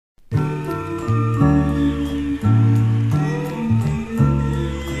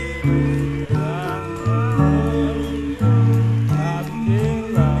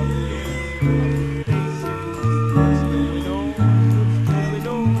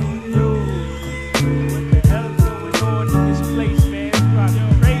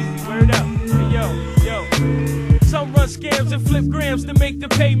the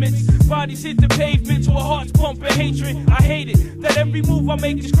payments. Bodies hit the pavement to our hearts pumping hatred. I hate it that every move I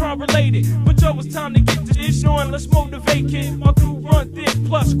make is crime related. But yo, it's time to get to this on. Let's motivate, kid. My crew run thick,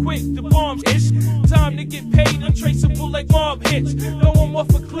 plus quick. The bombs ish. Time to get paid, untraceable like mob hits. Throw 'em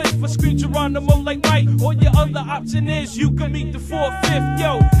off a cliff, I scream Geronimo like Mike. Or your other option is you can meet the 4/5.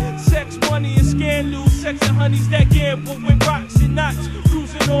 Yo, sex, money, and scandals. Sex and honeys that gamble with rocks and knots.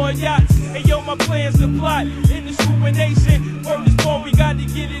 Cruising on yachts. Hey yo, my plans to plot in this ruination. Word is born, we got to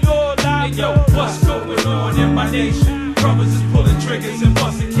get it all out. Hey yo, what's going on in my nation? Brothers is pulling triggers and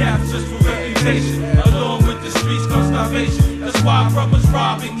busting caps just for reputation. Along with the streets come starvation. That's why brothers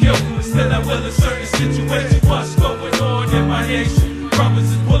rob and kill. Still at will in certain situations. What's going on in my nation? Brothers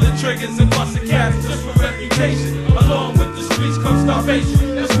is pulling triggers and busting caps just for reputation. Along with the streets come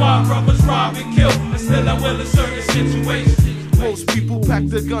starvation. That's why brothers rob and kill. Still at will in certain situations. Most people pack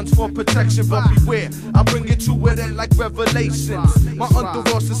their guns for protection, but beware, I bring it to it like revelations. My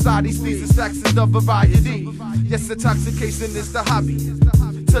underworld society sees the stacks in the variety. Yes, intoxication is the hobby.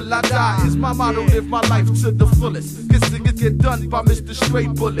 Till I die is my motto, live my life to the fullest. Get done by Mr.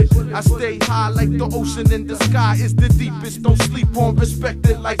 Straight Bullet. I stay high like the ocean in the sky is the deepest. Don't sleep on, respect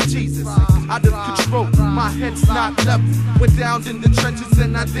it like Jesus. Out of control, my head's not level. Went down in the trenches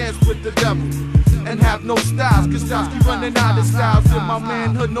and I danced with the devil. And have no styles, cause styles keep running out of styles. In my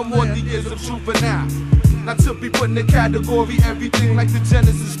manhood, no more the years of juvenile. Not to be put in the category, everything like the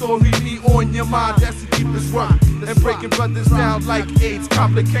Genesis story. Me on your mind, that's the deepest work. And breaking brothers down like AIDS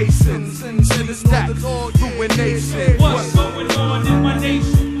complications. Sleestack, Ruination. What's going on in my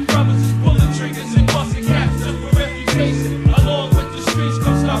nation? Brothers is pulling triggers and busting caps just for reputation. Along with the streets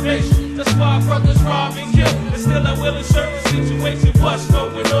come starvation. That's why brothers rob and kill. And still I will in certain situations. What's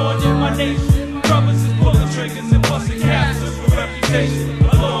going on in my nation? Brothers is pulling triggers and busting caps just for reputation.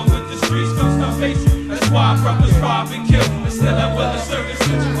 Along with the streets come starvation. That's why brothers rob and kill. And still I will in certain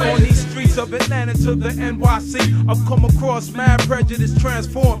situations. On these streets of Atlanta to the NYC, I've come across mad prejudice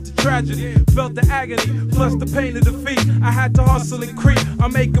transformed to tragedy. Felt the agony, plus the pain of defeat. I had to hustle and creep.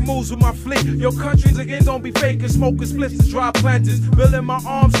 I'm making moves with my fleet. Your countries again don't be faking, smoking spliffs and dry planters. Building my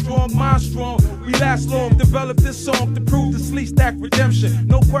arms strong, mind strong. We last long, developed this song to prove the Sleestack redemption.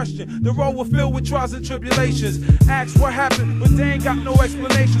 No question, the road was filled with trials and tribulations. Ask what happened, but they ain't got no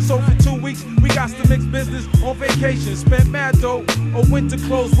explanation. So for 2 weeks, we got to mix business on vacation. Spent mad dough on winter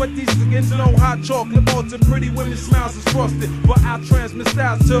clothes. What these against no hot chocolate balls and pretty women smiles is frosted. But I'll transmit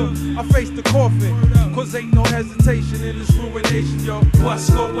styles till I face the coffin. Cause ain't no hesitation in this ruination, yo. What's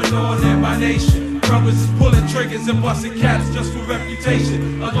going on in my nation? Brothers is pulling triggers and busting caps just for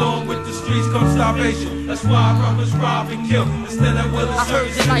reputation. Along with the streets come starvation. That's why brothers rob and kill. Instead of will I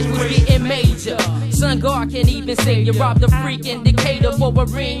heard the life was getting major. Sun God can't even say you robbed a freak indicator for a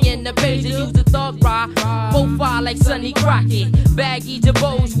ring in the page and use a thug ride. Profile like Sonny Crockett. Baggy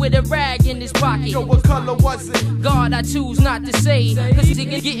Jabos with a rag in his pocket. Yo, what color was it? God, I choose not to say. Cause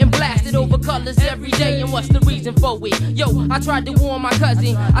niggas getting blasted over colors every day. And what's the reason for it? Yo, I tried to warn my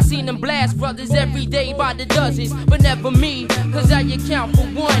cousin. I seen them blast brothers every day by the dozens. But never me, cause I account for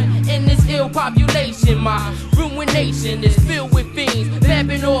one in this ill population. My ruination is filled with fiends,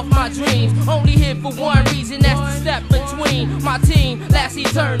 vamping off my dreams. Only here for one reason, that's the step between my team. Last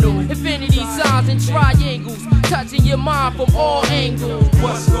eternal, infinity signs and triangles, touching your mind from all angles.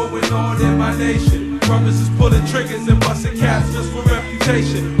 What's going on in my nation? Brothers is pulling triggers and busting caps just for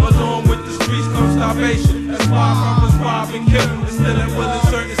reputation. Along with the streets come starvation. That's why brothers rob and kill. And still at will in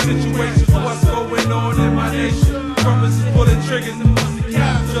certain situations. What's going on in my nation? Brothers is pulling triggers and busting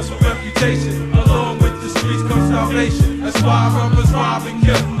caps just for reputation. Along with the streets come starvation. That's why brothers rob and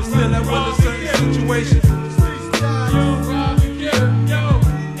kill. And still at will in certain situations.